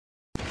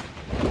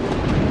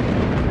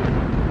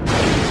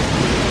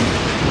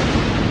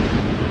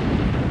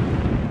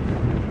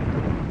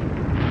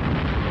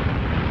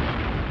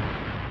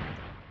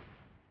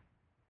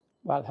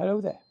Well,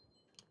 hello there.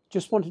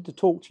 Just wanted to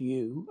talk to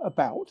you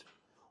about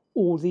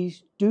all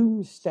these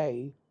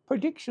doomsday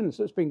predictions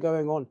that's been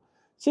going on.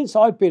 Since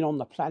I've been on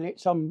the planet,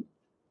 some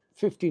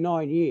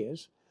 59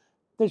 years,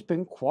 there's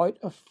been quite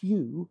a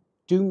few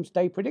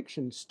doomsday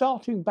predictions,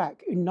 starting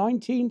back in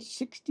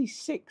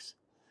 1966,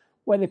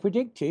 where they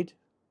predicted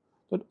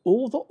that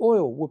all the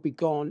oil would be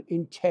gone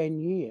in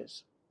 10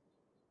 years.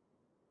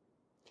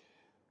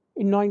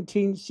 In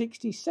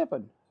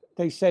 1967,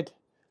 they said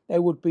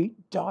there would be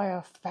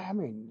dire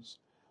famines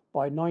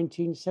by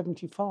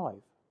 1975.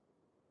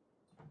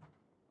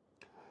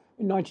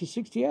 In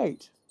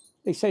 1968,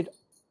 they said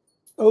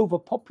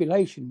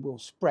overpopulation will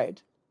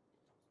spread.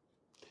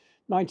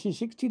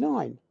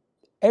 1969,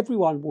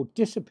 everyone will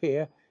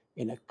disappear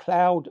in a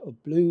cloud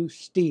of blue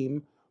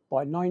steam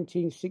by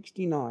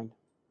 1969.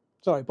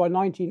 By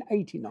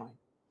 1989.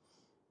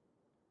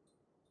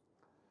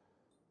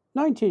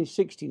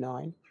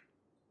 1969,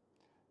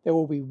 there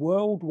will be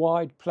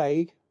worldwide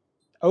plague,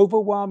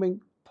 overwhelming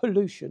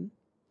pollution,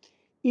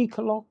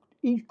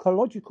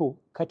 ecological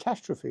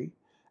catastrophe,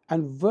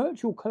 and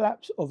virtual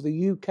collapse of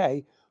the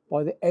UK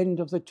by the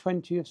end of the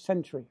 20th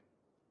century.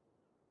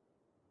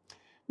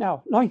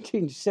 Now,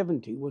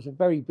 1970 was a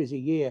very busy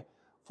year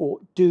for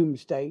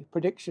doomsday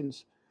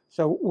predictions,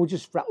 so we'll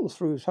just rattle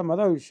through some of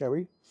those, shall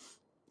we?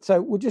 So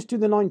we'll just do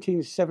the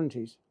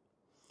 1970s.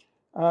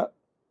 The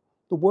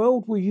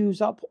world will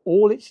use up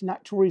all its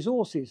natural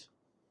resources.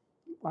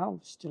 Well,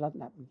 still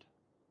hasn't happened.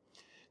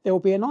 There will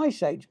be an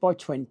ice age by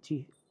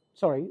the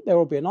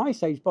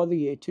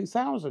year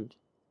 2000.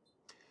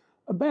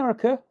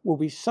 America will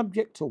be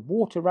subject to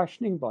water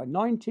rationing by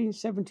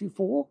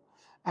 1974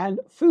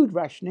 and food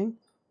rationing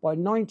by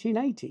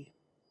 1980.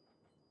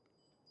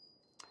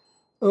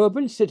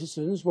 Urban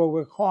citizens will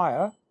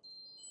require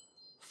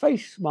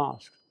face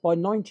masks by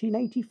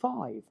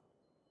 1985.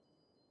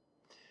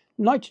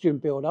 Nitrogen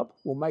buildup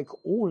will make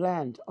all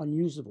land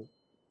unusable.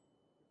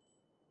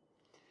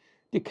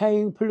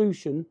 Decaying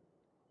pollution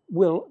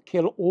will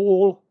kill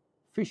all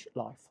fish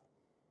life.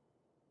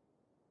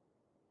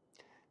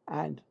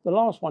 And the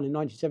last one in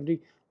 1970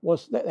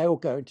 was that there were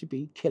going to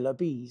be killer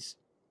bees.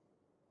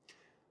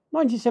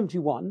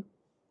 1971,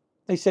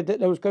 they said that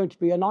there was going to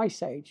be an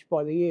ice age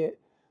by the year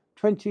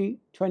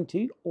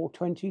 2020 or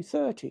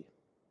 2030.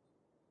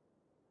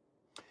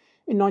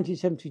 In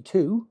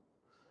 1972,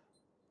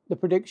 the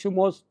prediction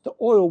was the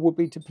oil would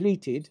be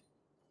depleted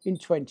in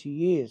 20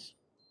 years.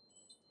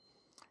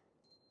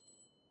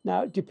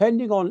 Now,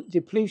 depending on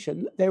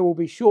depletion, there will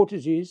be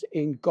shortages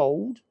in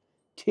gold,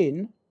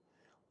 tin,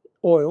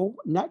 oil,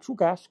 natural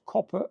gas,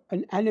 copper,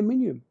 and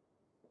aluminium.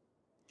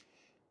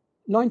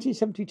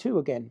 1972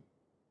 again,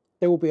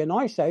 there will be an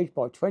ice age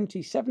by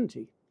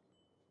 2070.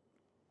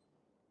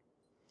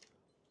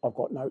 I've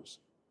got notes.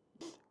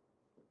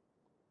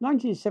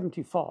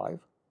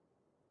 1975,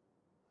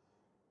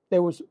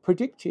 there was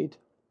predicted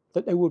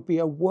that there would be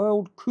a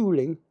world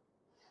cooling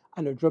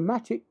and a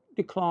dramatic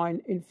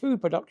decline in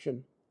food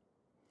production.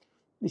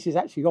 This is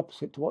actually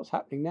opposite to what's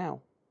happening now.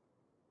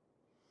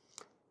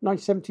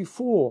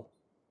 1974,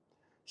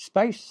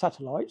 space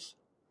satellites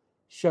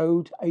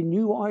showed a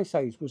new ice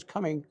age was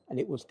coming, and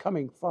it was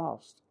coming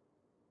fast.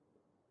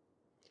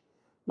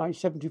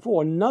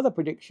 1974, another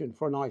prediction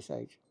for an ice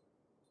age.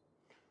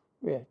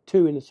 Yeah,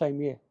 two in the same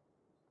year.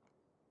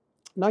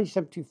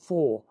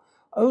 1974,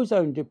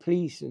 ozone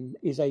depletion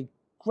is a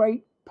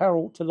great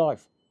peril to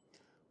life.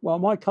 Well,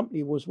 my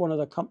company was one of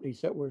the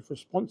companies that was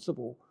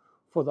responsible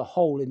for the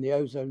hole in the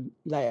ozone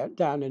layer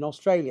down in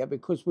Australia,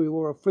 because we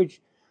were a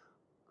fridge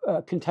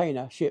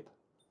container ship,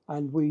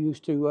 and we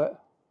used to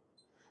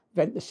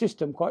vent the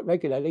system quite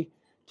regularly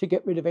to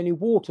get rid of any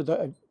water that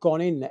had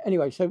gone in there.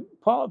 Anyway, so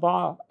part of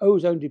our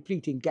ozone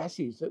depleting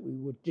gases that we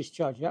would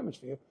discharge in the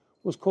atmosphere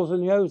was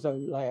causing the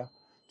ozone layer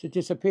to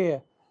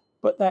disappear,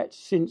 but that's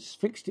since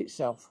fixed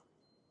itself.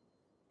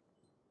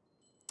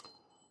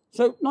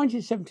 So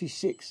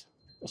 1976,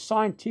 a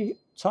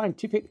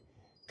scientific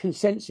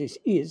consensus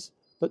is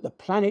that the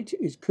planet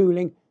is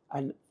cooling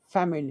and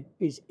famine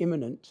is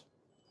imminent.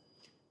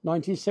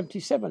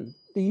 1977,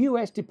 the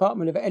US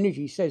Department of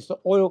Energy says that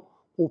oil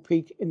will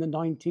peak in the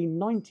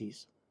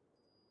 1990s.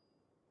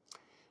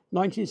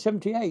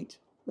 1978,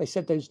 they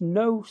said there's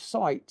no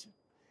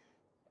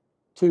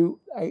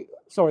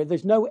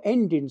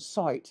end in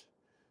sight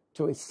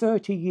to a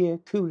 30-year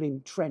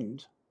cooling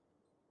trend.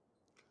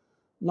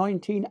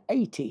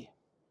 1980,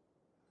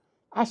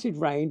 acid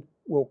rain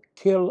will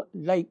kill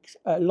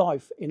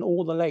life in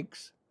all the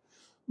lakes.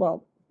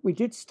 Well, we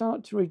did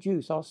start to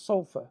reduce our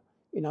sulfur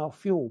in our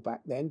fuel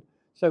back then,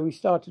 so we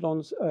started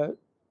on low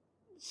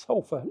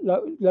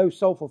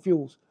sulfur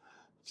fuels.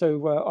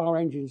 So our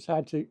engines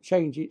had to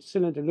change its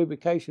cylinder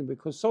lubrication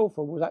because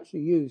sulfur was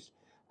actually used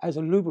as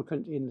a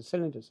lubricant in the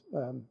cylinders.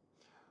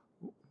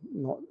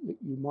 Not that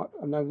you might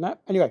have known that.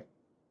 Anyway,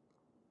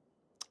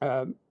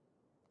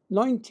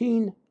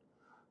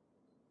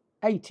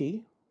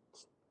 1980,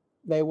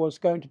 there was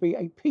going to be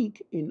a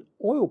peak in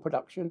oil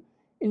production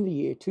in the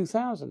year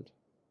 2000.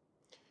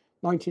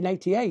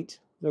 1988,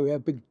 there was a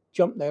big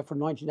jump there from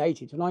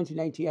 1980 to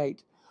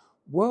 1988.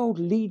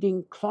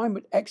 World-leading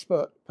climate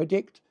experts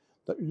predict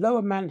that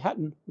Lower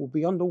Manhattan will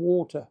be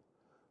underwater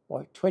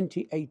by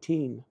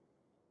 2018.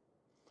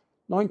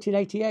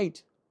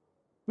 1988,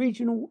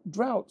 regional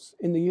droughts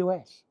in the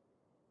US.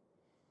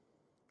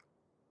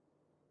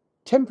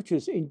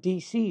 Temperatures in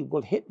DC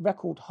will hit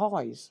record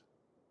highs.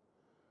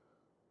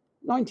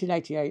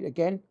 1988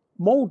 again,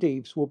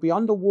 Maldives will be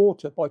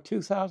underwater by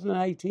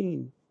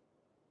 2018.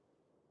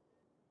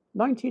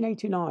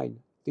 1989,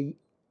 the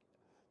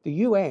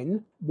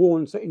UN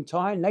warns that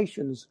entire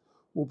nations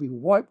will be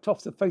wiped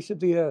off the face of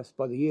the earth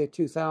by the year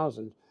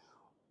 2000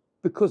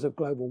 because of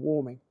global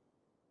warming.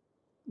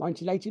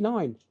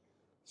 1989,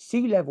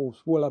 sea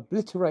levels will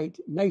obliterate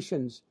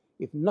nations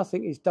if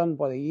nothing is done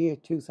by the year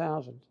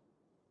 2000.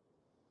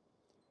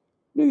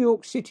 New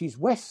York City's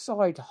West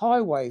Side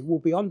Highway will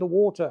be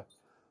underwater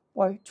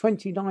by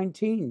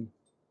 2019.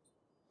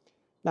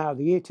 Now,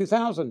 the year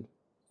 2000,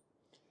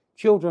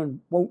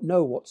 children won't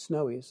know what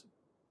snow is.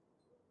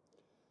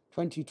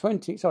 The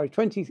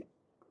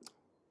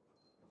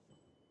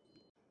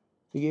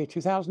year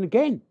 2000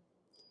 again,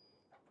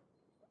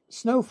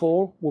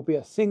 snowfall will be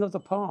a thing of the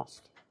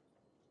past.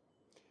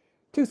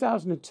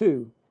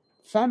 2002,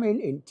 famine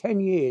in 10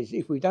 years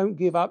if we don't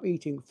give up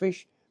eating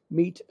fish,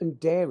 meat and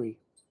dairy.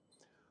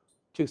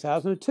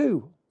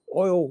 2002,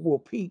 oil will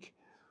peak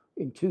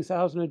in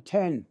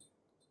 2010.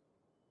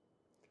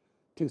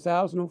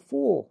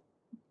 2004,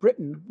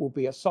 Britain will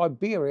be a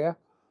Siberia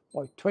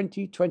by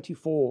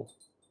 2024.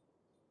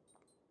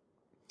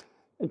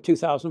 In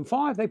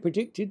 2005, they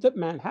predicted that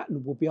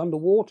Manhattan will be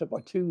underwater by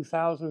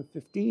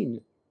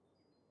 2015.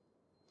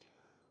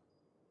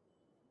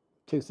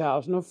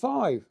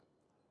 2005,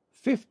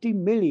 50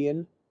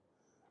 million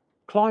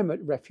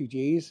climate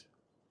refugees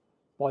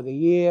by the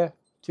year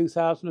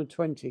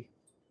 2020.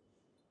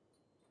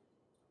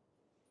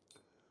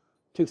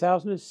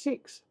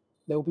 2006,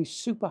 there will be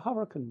super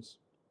hurricanes.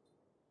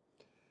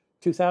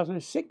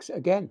 2006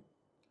 again.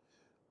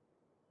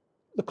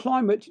 The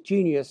climate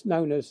genius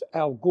known as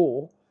Al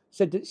Gore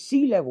said that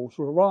sea levels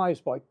will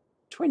rise by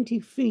 20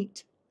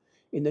 feet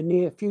in the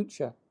near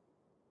future.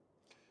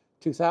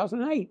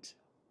 2008,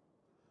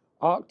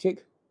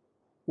 Arctic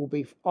will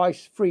be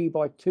ice-free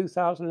by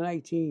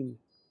 2018.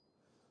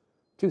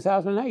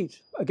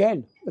 2008,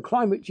 again, the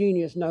climate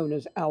genius known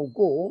as Al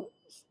Gore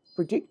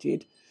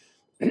predicted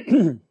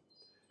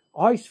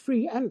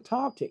ice-free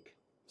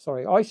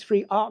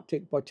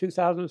Arctic by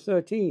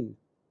 2013.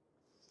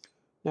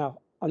 Now,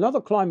 another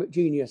climate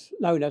genius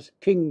known as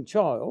King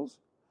Charles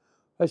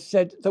has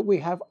said that we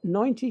have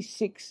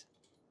 96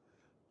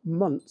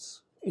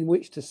 months in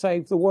which to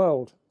save the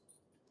world.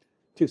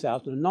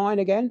 2009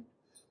 again,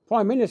 the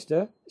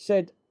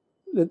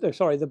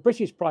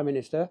British Prime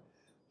Minister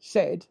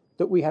said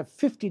that we have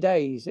 50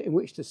 days in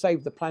which to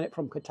save the planet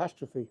from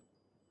catastrophe.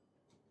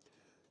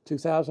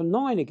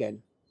 2009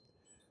 again,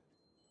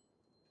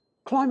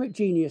 climate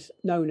genius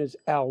known as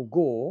Al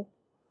Gore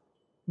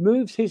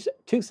moves his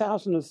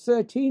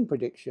 2013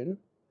 prediction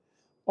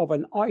of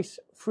an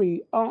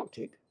ice-free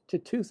Arctic to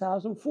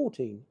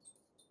 2014.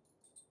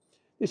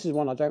 This is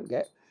one I don't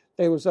get.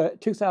 There was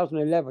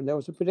 2011, there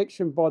was a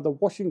prediction by the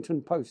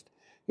Washington Post.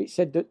 It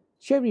said that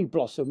cherry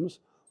blossoms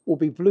will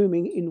be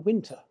blooming in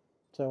winter.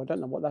 So I don't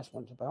know what that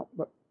one's about,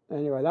 but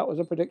anyway, that was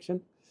a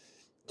prediction.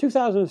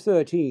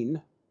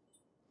 2013,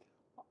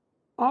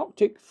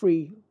 Arctic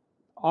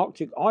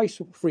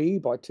ice-free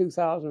by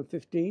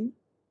 2015.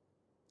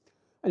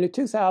 And in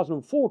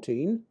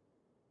 2014,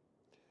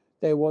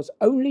 there was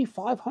only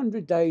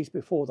 500 days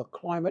before the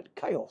climate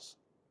chaos.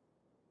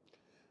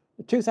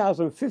 In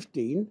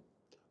 2015,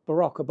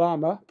 Barack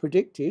Obama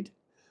predicted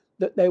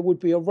that there would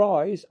be a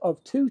rise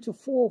of 2 to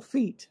 4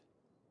 feet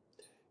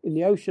in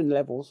the ocean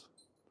levels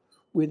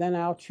within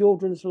our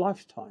children's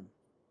lifetime.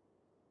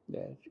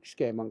 Yeah,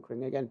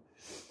 scaremongering again.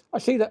 I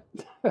see that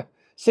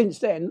since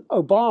then,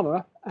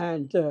 Obama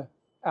and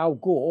Al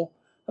Gore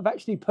have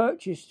actually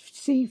purchased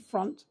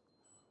seafront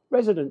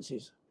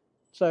residences.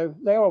 So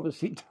they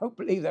obviously don't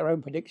believe their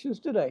own predictions,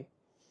 do they?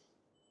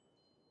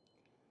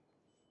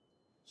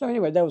 So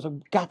anyway, there was a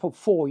gap of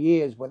 4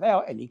 years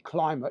without any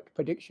climate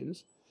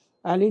predictions.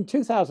 And in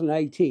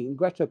 2018,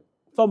 Greta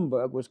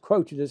Thunberg was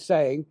quoted as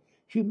saying,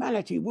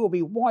 humanity will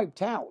be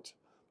wiped out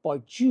by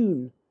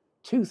June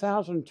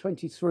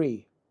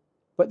 2023,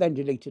 but then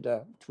deleted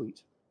her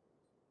tweet.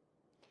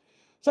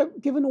 So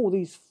given all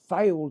these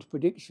failed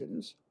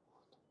predictions,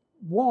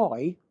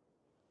 why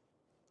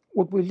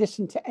would we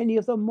listen to any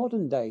of the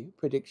modern day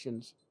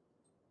predictions?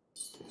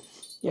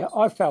 Yeah,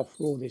 I fell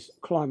for all this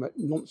climate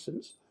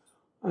nonsense.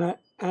 And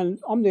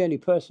I'm the only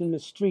person in the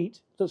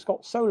street that's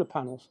got solar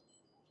panels.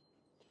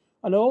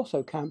 And I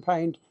also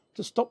campaigned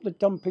to stop the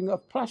dumping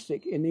of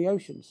plastic in the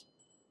oceans.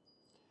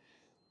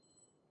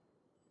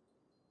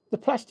 The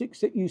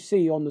plastics that you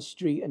see on the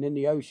street and in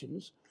the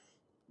oceans,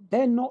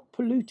 they're not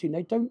polluting.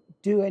 They don't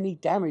do any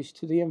damage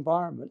to the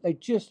environment. They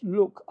just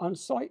look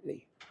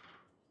unsightly.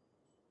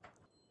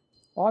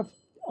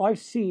 I've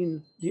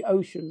seen the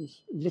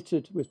oceans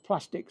littered with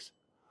plastics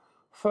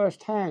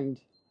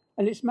firsthand,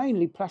 and it's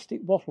mainly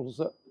plastic bottles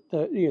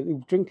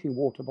the drinking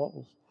water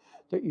bottles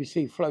that you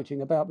see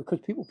floating about because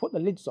people put the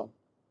lids on.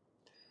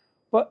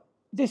 But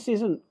this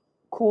isn't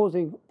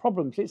causing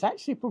problems. It's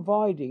actually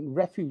providing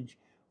refuge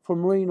for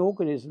marine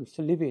organisms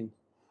to live in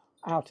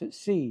out at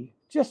sea,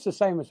 just the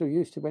same as we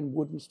used to when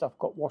wood and stuff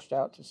got washed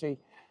out to sea.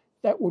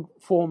 That would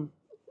form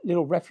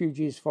little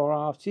refuges for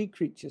our sea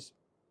creatures.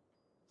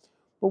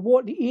 But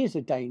what is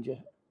a danger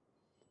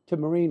to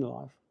marine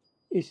life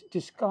is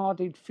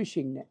discarded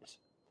fishing nets.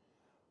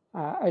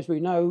 As we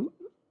know,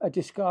 a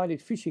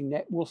discarded fishing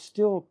net will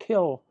still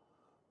kill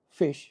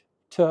fish,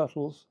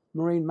 turtles,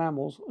 marine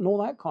mammals, and all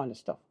that kind of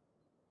stuff.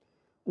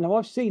 Now,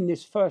 I've seen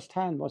this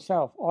firsthand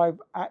myself.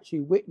 I've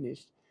actually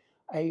witnessed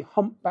a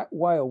humpback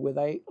whale with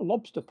a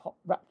lobster pot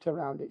wrapped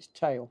around its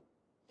tail.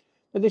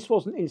 Now, this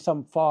wasn't in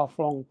some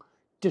far-flung,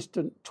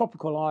 distant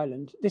tropical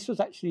island. This was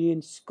actually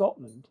in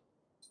Scotland.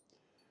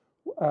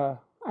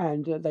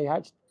 And they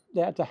had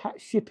to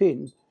ship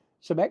in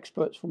some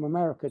experts from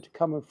America to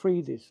come and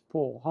free this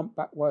poor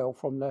humpback whale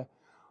from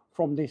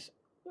this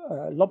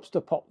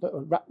lobster pot that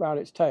was wrapped around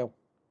its tail.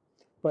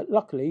 But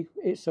luckily,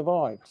 it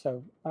survived,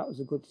 so that was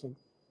a good thing.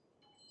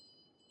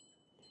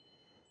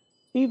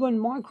 Even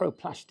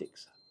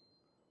microplastics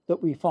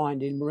that we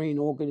find in marine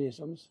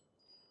organisms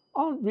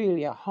aren't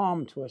really a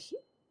harm to us.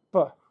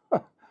 But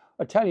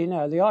I tell you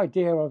now, the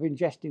idea of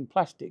ingesting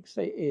plastics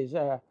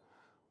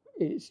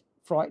is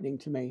frightening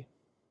to me.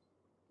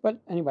 But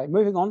anyway,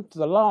 moving on to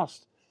the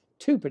last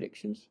two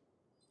predictions.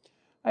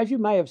 As you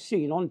may have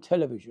seen on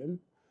television,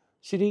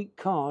 Sadiq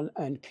Khan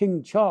and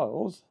King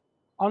Charles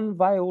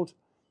unveiled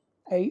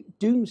a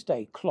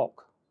doomsday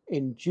clock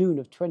in June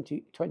of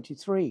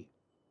 2023.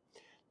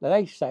 Now,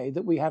 they say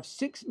that we have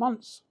 6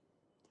 months,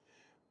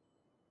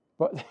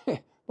 but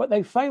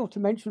they fail to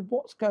mention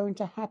what's going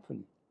to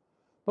happen.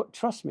 But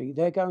trust me,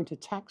 they're going to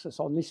tax us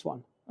on this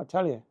one, I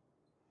tell you.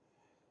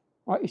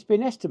 Right, it's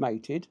been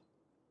estimated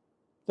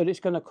that it's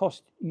going to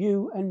cost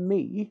you and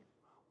me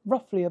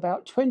roughly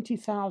about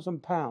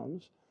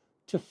 £20,000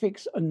 to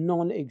fix a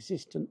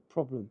non-existent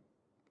problem.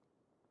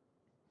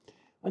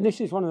 And this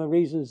is one of the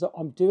reasons that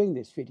I'm doing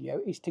this video,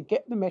 is to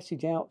get the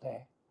message out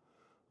there.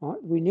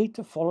 Right? We need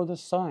to follow the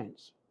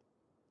science.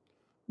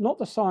 Not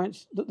the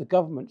science that the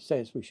government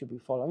says we should be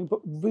following,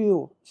 but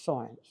real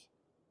science.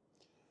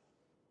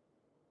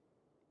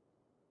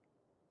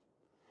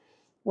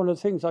 One of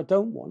the things I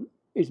don't want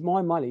is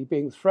my money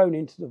being thrown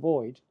into the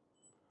void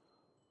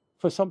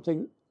for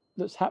something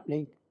that's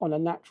happening on a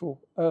natural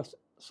Earth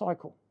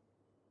cycle.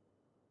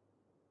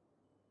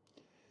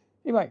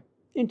 Anyway,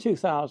 in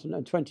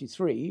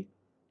 2023,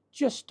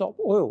 Just Stop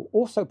Oil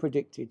also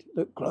predicted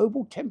that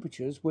global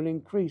temperatures will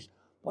increase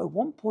by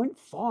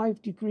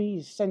 1.5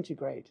 degrees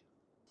centigrade.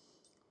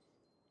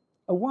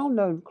 A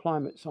well-known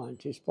climate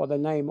scientist by the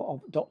name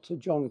of Dr.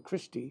 John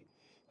Christie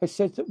has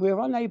said that we are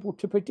unable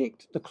to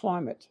predict the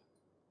climate.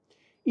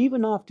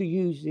 Even after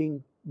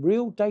using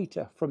real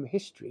data from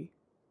history,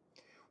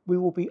 we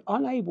will be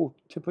unable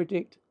to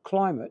predict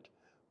climate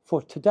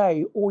for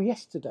today or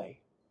yesterday.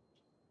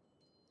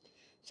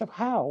 So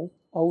how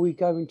are we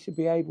going to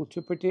be able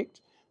to predict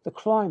the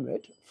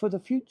climate for the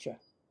future?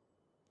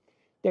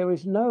 There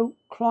is no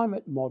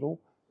climate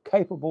model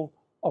capable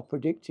of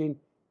predicting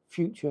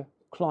future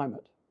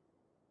climate.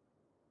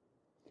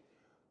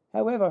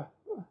 However,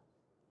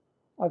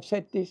 I've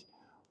said this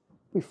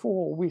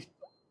before,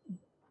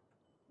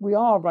 we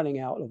are running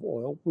out of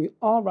oil, we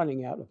are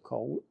running out of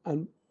coal,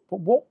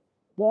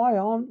 why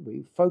aren't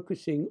we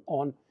focusing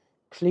on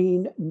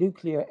clean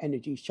nuclear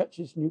energy such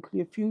as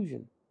nuclear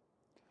fusion?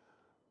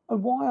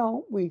 And why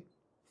aren't we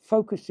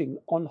focusing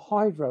on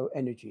hydro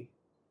energy?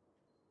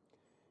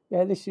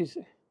 Yeah, this is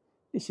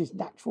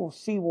natural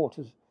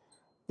seawaters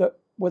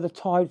where the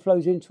tide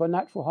flows into a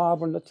natural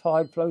harbour and the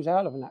tide flows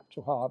out of a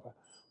natural harbour.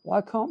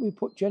 Why can't we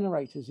put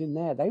generators in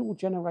there? They will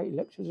generate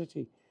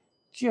electricity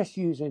just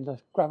using the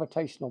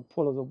gravitational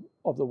pull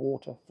of the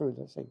water through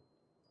the thing.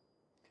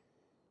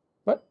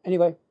 But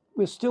anyway,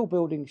 we're still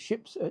building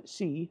ships at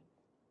sea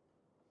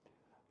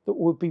that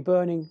will be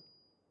burning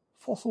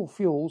fossil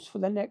fuels for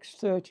the next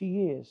 30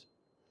 years.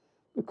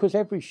 Because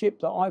every ship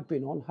that I've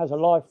been on has a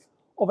life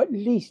of at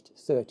least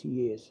 30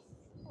 years.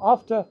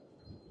 After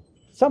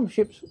some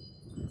ships,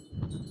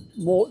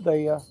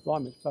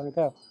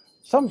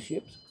 some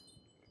ships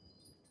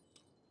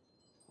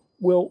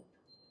will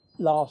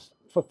last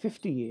for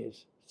 50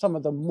 years. Some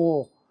of the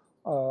more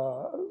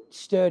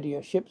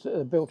sturdier ships that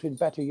are built in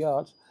better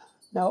yards.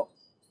 Now,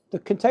 the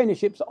container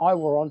ships that I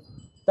were on,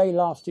 they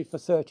lasted for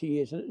 30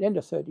 years. And at the end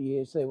of 30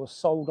 years, they were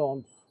sold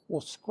on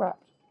or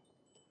scrapped.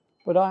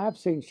 But I have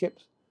seen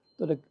ships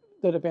that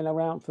have been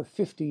around for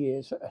 50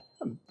 years.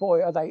 And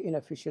boy, are they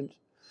inefficient.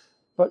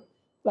 But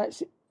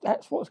that's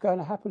what's going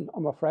to happen,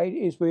 I'm afraid,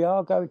 is we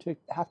are going to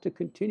have to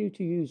continue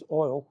to use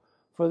oil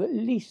for at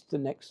least the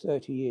next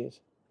 30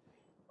 years.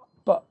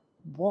 But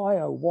why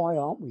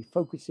aren't we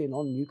focusing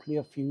on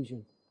nuclear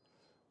fusion?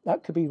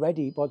 That could be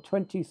ready by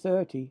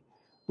 2030.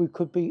 We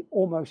could be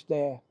almost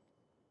there.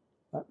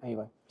 But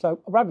anyway, so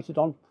I rabbited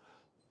on.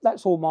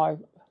 That's all my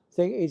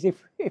thing is.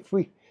 If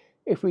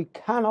we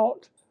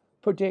cannot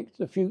predict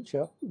the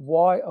future,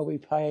 why are we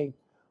paying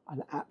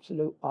an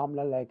absolute arm and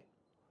a leg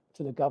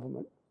to the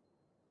government?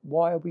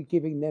 Why are we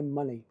giving them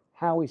money?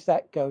 How is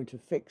that going to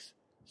fix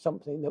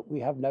something that we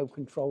have no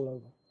control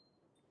over?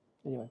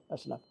 Anyway,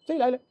 that's enough. See you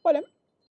later. Bye then.